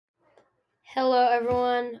Hello,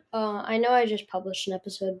 everyone. I know I just published an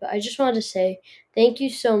episode, but I just wanted to say thank you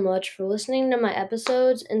so much for listening to my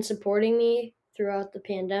episodes and supporting me throughout the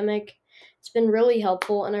pandemic. It's been really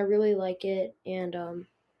helpful, and I really like it, and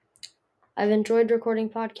I've enjoyed recording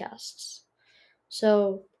podcasts.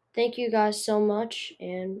 So, thank you guys so much,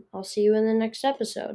 and I'll see you in the next episode.